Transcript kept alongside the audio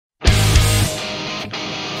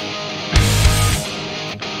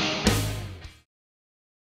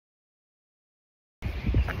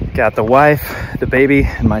Got the wife, the baby,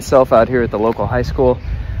 and myself out here at the local high school,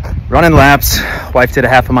 running laps. Wife did a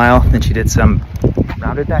half a mile, then she did some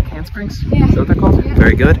rounded back handsprings. Yeah. Is that what they're called? Yeah.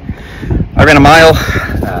 Very good. I ran a mile,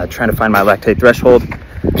 trying to find my lactate threshold.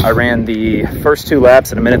 I ran the first 2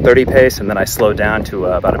 laps at a minute 30 pace, and then I slowed down to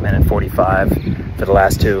about a minute 45 for the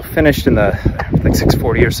last 2. Finished in the like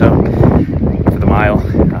 6:40 or so for the mile.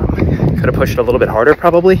 Could have pushed it a little bit harder,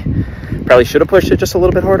 probably should have pushed it just a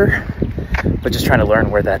little bit harder, but just trying to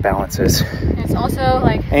learn where that balance is. It's also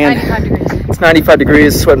like 95 degrees. It's 95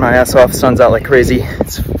 degrees, sweating my ass off, sun's out like crazy.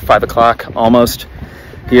 It's 5 o'clock almost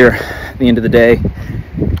here at the end of the day,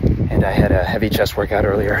 and I had a heavy chest workout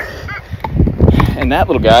earlier. And that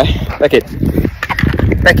little guy, Beckett,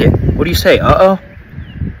 what do you say? Uh-oh?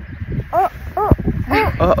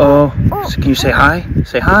 Uh-oh. So can you say hi?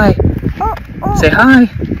 Say hi. Say hi.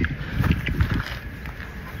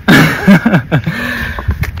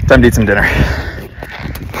 Time to eat some dinner.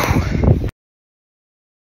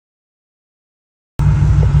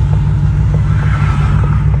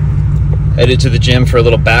 Headed to the gym for a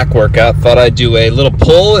little back workout. Thought I'd do a little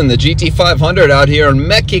pull in the GT500 out here in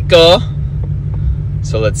Mexico.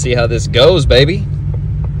 So let's see how this goes, baby.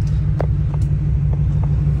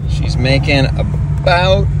 She's making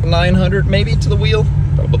about 900 maybe to the wheel.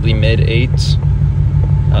 Probably mid 8s.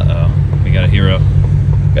 Uh-oh, we got a hero.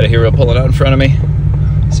 Got a hero pulling out in front of me.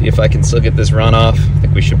 See if I can still get this run off. I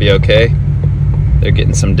think we should be okay. They're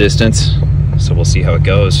getting some distance, so we'll see how it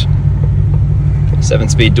goes.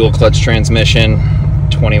 7-speed dual clutch transmission,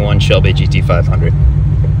 21 Shelby GT500.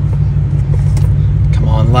 Come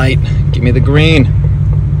on, light, give me the green.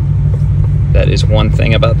 That is one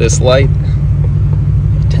thing about this light.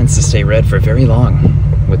 It tends to stay red for very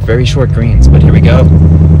long with very short greens, but here we go.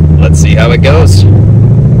 Let's see how it goes.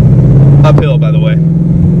 Uphill, by the way.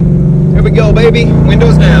 Here we go, baby.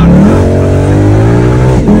 Windows down.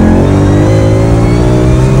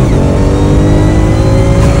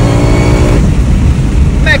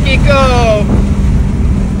 Mexico!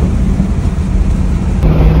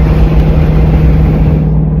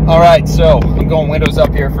 Alright, so I'm going windows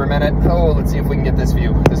up here for a minute. Oh, let's see if we can get this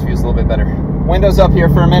view. This view's a little bit better. Windows up here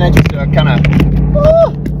for a minute, just kind of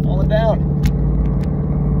falling down.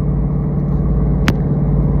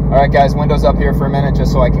 Alright guys, windows up here for a minute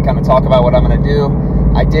just so I can kind of talk about what I'm going to do.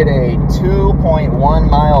 I did a 2.1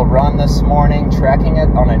 mile run this morning, tracking it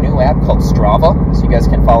on a new app called Strava, so you guys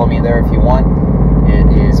can follow me there if you want.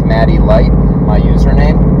 It is Maddie Light, my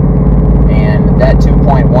username, and that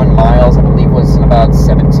 2.1 miles I believe was in about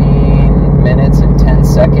 17 minutes and 10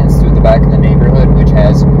 seconds through the back of the neighborhood, which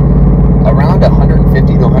has around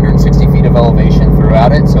 150 to 160 feet of elevation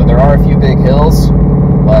throughout it, so there are a few big hills,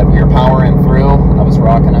 but we were powering through. I was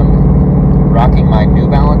rocking my New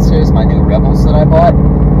Balances, my new Rebels that I bought.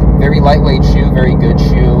 Very lightweight shoe, very good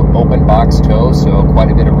shoe, open box toe, so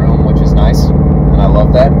quite a bit of room, which is nice, and I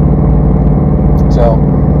love that. So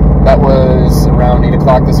that was around 8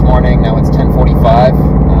 o'clock this morning. Now it's 10:45.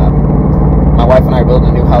 My wife and I are building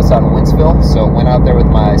a new house out in Winsville, so went out there with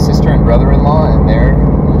my sister and brother-in-law and their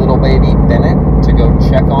little baby Bennett to go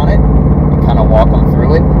check on it and kind of walk them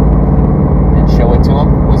through it and show it to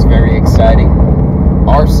them. It was very exciting.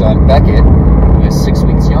 Our son Beckett, who is 6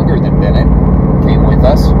 weeks younger than Bennett, came with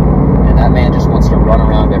us, and that man just wants to run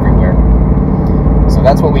around everywhere. So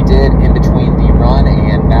that's what we did in between the run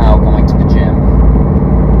and now going to the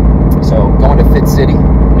gym. So going to Fit City,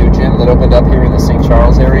 new gym that opened up here in the St.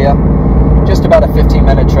 Charles area. Just about a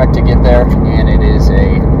 15-minute trek to get there, and it is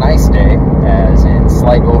a nice day, as in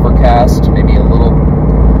slight overcast, maybe a little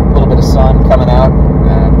bit of sun coming out,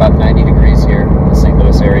 about 90 degrees here in the St.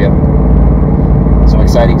 Louis area. So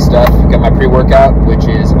exciting stuff. Got my pre-workout, which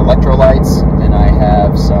is electrolytes, and I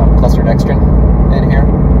have some cluster dextrin in here.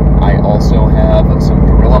 I also have some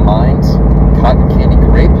Gorilla Mind cotton candy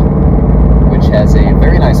grape, which has a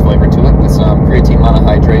very nice flavor to it with some creatine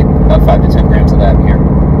monohydrate, about 5 to 10 grams of that in here.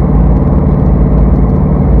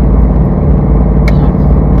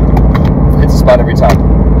 Hits the spot every time.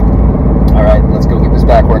 Alright, let's go get this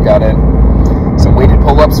back workout in. Some weighted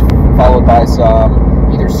pull-ups, followed by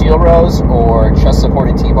some either seal rows or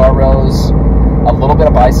chest-supported T-bar rows. A little bit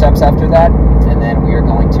of biceps after that, and then we are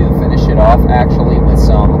going to finish it off actually with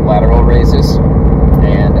some lateral raises.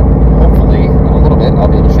 And hopefully, in a little bit, I'll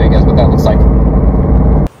be able to show you guys what that looks like.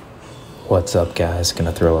 What's up, guys?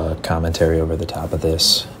 Gonna throw a commentary over the top of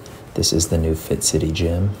this. This is the new Fit City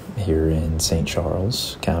gym here in St.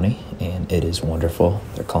 Charles County, and it is wonderful.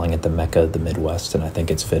 They're calling it the Mecca of the Midwest, and I think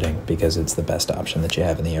it's fitting because it's the best option that you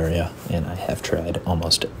have in the area, and I have tried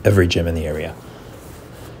almost every gym in the area.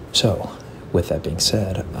 So, with that being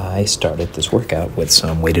said, I started this workout with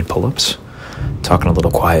some weighted pull-ups. talking a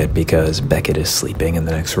little quiet because Beckett is sleeping in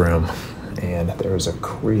the next room, and there's a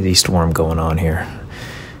crazy storm going on here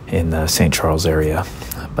in the St. Charles area.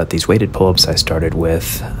 But these weighted pull-ups I started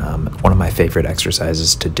with, one of my favorite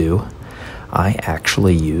exercises to do. I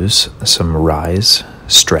actually use some rise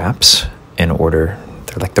straps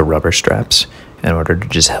they're like the rubber straps, in order to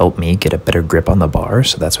just help me get a better grip on the bar.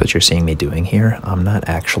 So that's what you're seeing me doing here. I'm not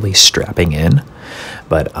actually strapping in,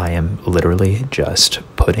 but I am literally just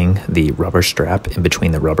putting the rubber strap in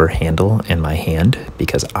between the rubber handle and my hand,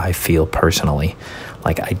 because I feel personally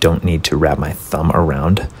like I don't need to wrap my thumb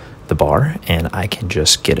around the bar, and I can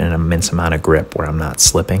just get an immense amount of grip where I'm not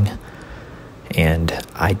slipping, and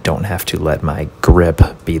I don't have to let my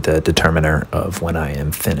grip be the determiner of when I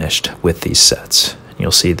am finished with these sets.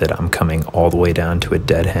 You'll see that I'm coming all the way down to a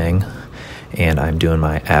dead hang, and I'm doing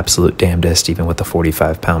my absolute damnedest, even with the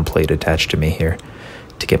 45-pound plate attached to me here,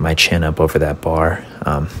 to get my chin up over that bar.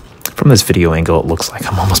 From this video angle, it looks like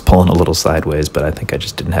I'm almost pulling a little sideways, but I think I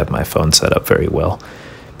just didn't have my phone set up very well,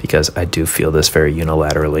 because I do feel this very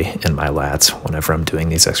unilaterally in my lats whenever I'm doing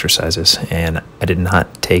these exercises. And I did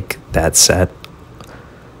not take that set.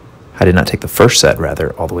 I did not take the first set,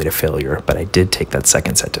 rather, all the way to failure, but I did take that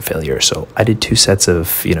second set to failure. So I did 2 sets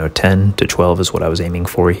of, 10 to 12 is what I was aiming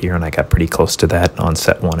for here, and I got pretty close to that on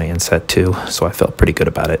set 1 and set 2, so I felt pretty good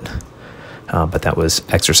about it. But that was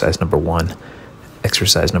exercise number 1.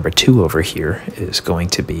 Exercise number 2 over here is going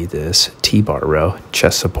to be this T-bar row,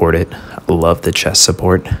 chest supported. I love the chest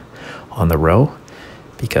support on the row,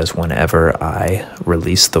 because whenever I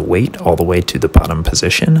release the weight all the way to the bottom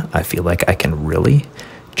position, I feel like I can really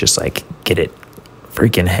just like get it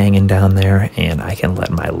freaking hanging down there, and I can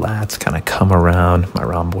let my lats kind of come around, my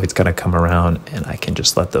rhomboids kind of come around, and I can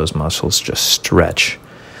just let those muscles just stretch.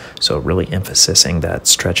 So really emphasizing that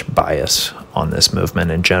stretch bias on this movement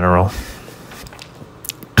in general.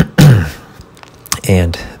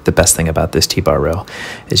 And the best thing about this T-bar row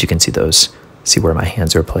is you can see where my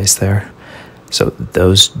hands are placed there. So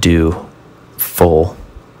those do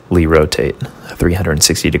fully rotate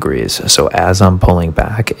 360 degrees. So as I'm pulling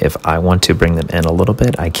back, if I want to bring them in a little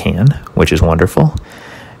bit, I can, which is wonderful.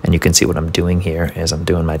 And you can see what I'm doing here is I'm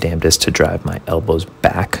doing my damnedest to drive my elbows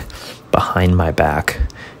back behind my back.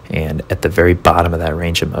 And at the very bottom of that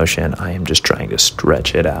range of motion, I am just trying to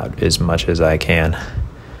stretch it out as much as I can.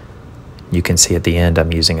 You can see at the end,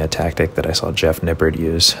 I'm using a tactic that I saw Jeff Nippard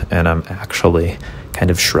use, and I'm actually kind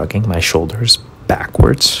of shrugging my shoulders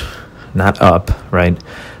backwards, not up, right?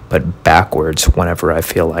 But backwards whenever I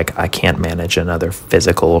feel like I can't manage another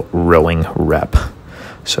physical rowing rep.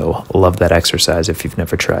 So love that exercise. If you've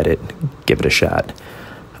never tried it, give it a shot.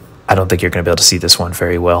 I don't think you're going to be able to see this one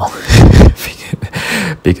very well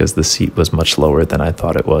because the seat was much lower than I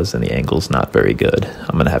thought it was, and the angle's not very good.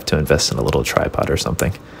 I'm going to have to invest in a little tripod or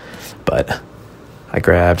something. But I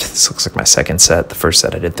grabbed, this looks like my second set. The first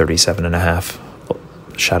set I did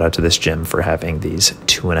 37.5. Shout out to this gym for having these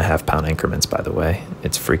 2.5 pound increments, by the way.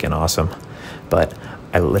 It's freaking awesome. But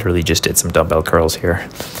I literally just did some dumbbell curls here.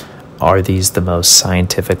 Are these the most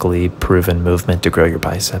scientifically proven movement to grow your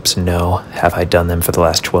biceps? No. Have I done them for the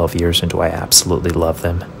last 12 years, and do I absolutely love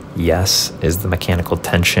them? Yes. Is the mechanical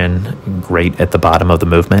tension great at the bottom of the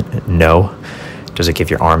movement? No. Does it give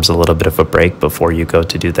your arms a little bit of a break before you go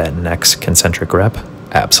to do that next concentric rep?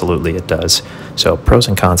 Absolutely it does. So pros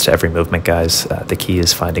and cons to every movement, guys. The key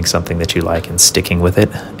is finding something that you like and sticking with it,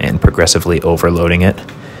 and progressively overloading it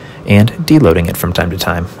and deloading it from time to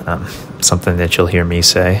time. Something that you'll hear me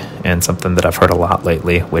say, and something that I've heard a lot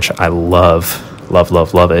lately, which I love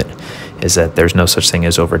it, is that there's no such thing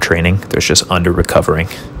as overtraining. There's just under-recovering.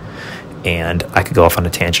 And I could go off on a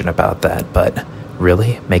tangent about that, but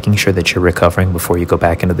really making sure that you're recovering before you go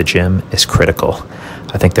back into the gym is critical.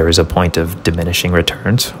 I think there is a point of diminishing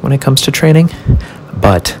returns when it comes to training,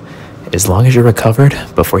 but as long as you're recovered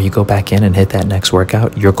before you go back in and hit that next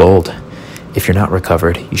workout, you're gold. If you're not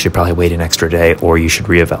recovered, you should probably wait an extra day, or you should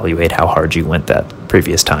reevaluate how hard you went that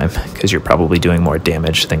previous time, because you're probably doing more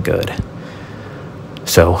damage than good.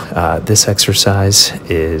 So this exercise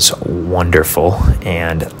is wonderful,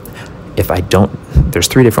 and if I don't, there's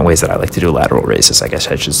 3 different ways that I like to do lateral raises, I guess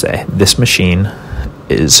I should say. This machine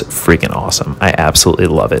is freaking awesome. I absolutely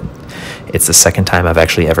love it. It's the second time I've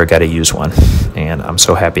actually ever got to use one, and I'm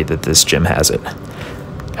so happy that this gym has it.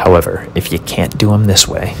 However, if you can't do them this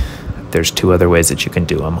way, there's 2 other ways that you can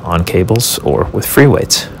do them: on cables or with free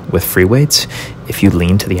weights. With free weights, if you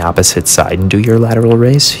lean to the opposite side and do your lateral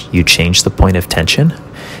raise, you change the point of tension,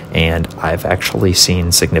 and I've actually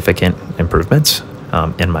seen significant improvements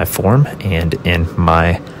in my form and in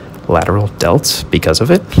my lateral delts because of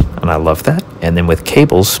it, and I love that. And then with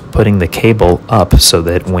cables, putting the cable up so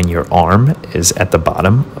that when your arm is at the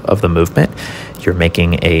bottom of the movement, you're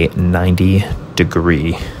making a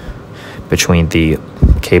 90-degree between the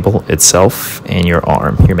cable itself and your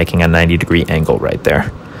arm. You're making a 90-degree angle right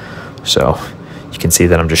there. So you can see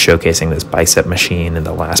that I'm just showcasing this bicep machine in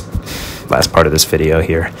the last part of this video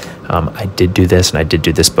here. I did do this, and I did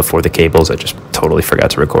do this before the cables. I just totally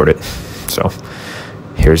forgot to record it. So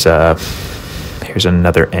here's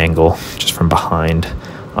another angle just from behind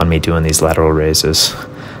on me doing these lateral raises.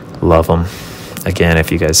 Love them. Again,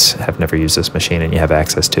 if you guys have never used this machine and you have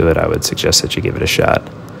access to it, I would suggest that you give it a shot.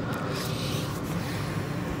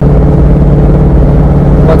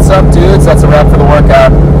 What's up, dudes? That's a wrap for the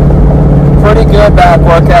workout. Pretty good back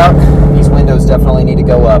workout. These windows definitely need to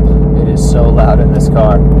go up. It is so loud in this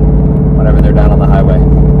car whenever they're down on the highway.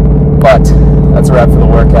 But that's a wrap for the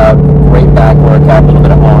workout. Great back workout, a little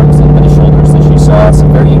bit of arms, a little bit of shoulders as you saw.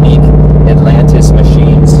 Some very unique Atlantis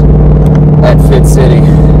machines at Fit City.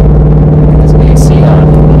 There's AC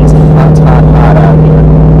on. It is hot, hot, hot out here.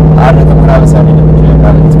 Hotter than when I was heading to the gym.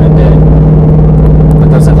 Now that it's midday. But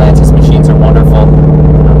those Atlantis machines are wonderful.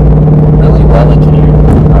 Really well engineered,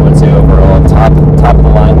 I would say overall. Top of the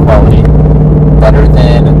line quality. Better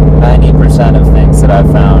than 90% of things that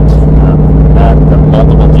I've found at the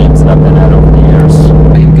multiple gyms that I've been at over the years.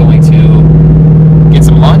 I am going to get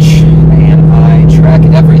some lunch, and I track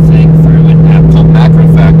everything through an app called Macro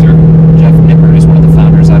Factor. Jeff Nipper is one of the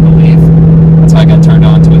founders, I believe. That's how I got turned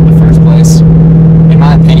on to it in the first place. In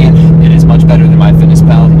my opinion, it is much better than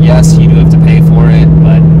MyFitnessPal. Yes, you do have to pay for it,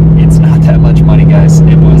 but it's not that much money, guys.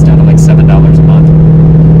 It boils down to like $7 a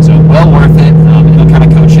month. So well worth it. It'll kind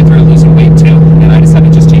of coach you through losing weight too. And I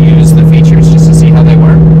decided just to use the features just to see how they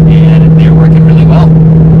work, and they're working really well.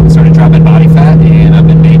 I started dropping body fat, and I've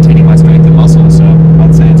been maintaining my strength and muscle, so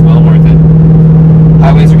I'd say it's well worth it.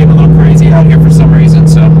 Highways are getting a little crazy out here for some reason,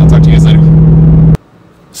 so I'll talk to you guys later.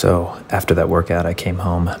 So after that workout, I came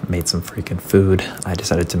home, made some freaking food. I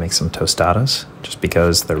decided to make some tostadas just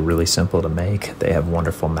because they're really simple to make. They have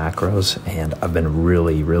wonderful macros, and I've been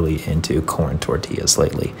really, really into corn tortillas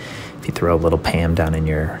lately. If you throw a little Pam down in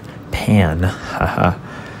your pan,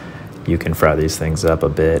 you can fry these things up a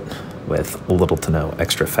bit with little to no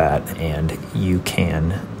extra fat, and you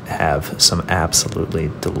can have some absolutely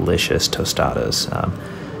delicious tostadas.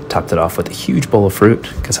 Topped it off with a huge bowl of fruit,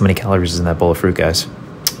 because how many calories is in that bowl of fruit, guys?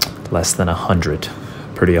 Less than 100.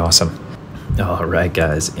 Pretty awesome. All right,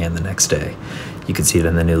 guys, and the next day, you can see it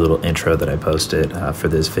in the new little intro that I posted for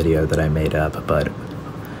this video that I made up, but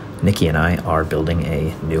Nikki and I are building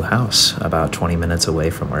a new house about 20 minutes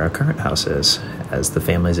away from where our current house is. As the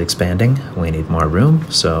family's expanding, we need more room,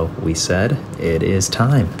 so we said it is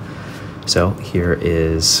time. So here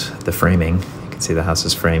is the framing. You can see the house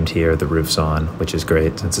is framed here, the roof's on, which is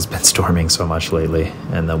great since it's been storming so much lately,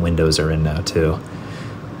 and the windows are in now too.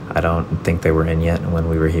 I don't think they were in yet when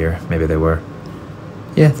we were here. Maybe they were.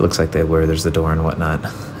 Yeah, it looks like they were. There's the door and whatnot.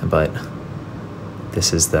 But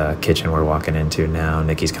this is the kitchen we're walking into now.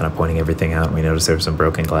 Nikki's kind of pointing everything out. We noticed there was some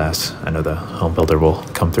broken glass. I know the home builder will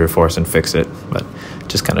come through for us and fix it. But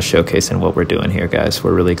just kind of showcasing what we're doing here, guys.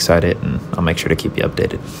 We're really excited, and I'll make sure to keep you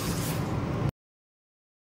updated.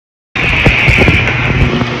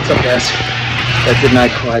 What's up, guys? That did not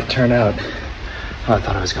quite turn out how I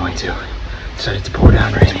thought I was going to. Decided to pour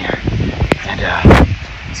down rain here, and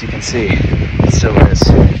as you can see, it still is.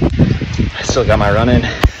 I still got my run in.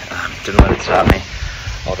 Didn't let it stop me,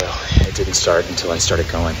 although it didn't start until I started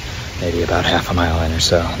going maybe about half a mile in or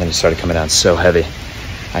so. And then it started coming down so heavy.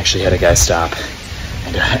 I actually had a guy stop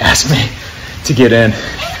and ask me to get in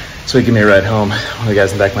so he'd give me a ride home. One of the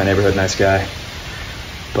guys in the back of my neighborhood, nice guy,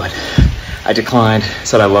 but I declined.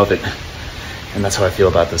 Said I love it, and that's how I feel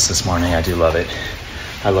about this morning. I do love it.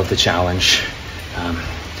 I love the challenge.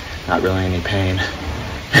 Not really any pain.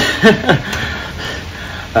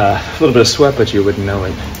 A little bit of sweat, but you wouldn't know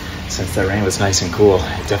it since the rain was nice and cool.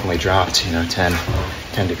 It definitely dropped,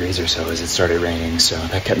 10 degrees or so as it started raining. So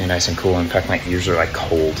that kept me nice and cool. In fact, my ears are like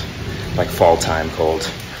cold, like fall time cold,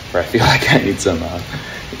 where I feel like I need some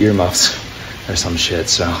earmuffs or some shit.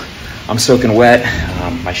 So I'm soaking wet.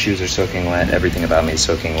 My shoes are soaking wet. Everything about me is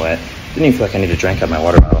soaking wet. Didn't even feel like I needed to drink out my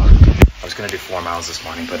water bottle. I was gonna do 4 miles this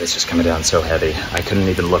morning, but it's just coming down so heavy. I couldn't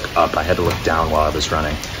even look up. I had to look down while I was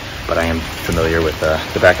running. But I am familiar with the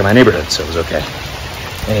back of my neighborhood, so it was okay.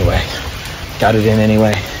 Anyway, got it in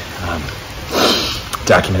anyway.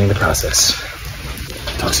 Documenting the process.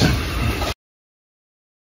 Talk soon.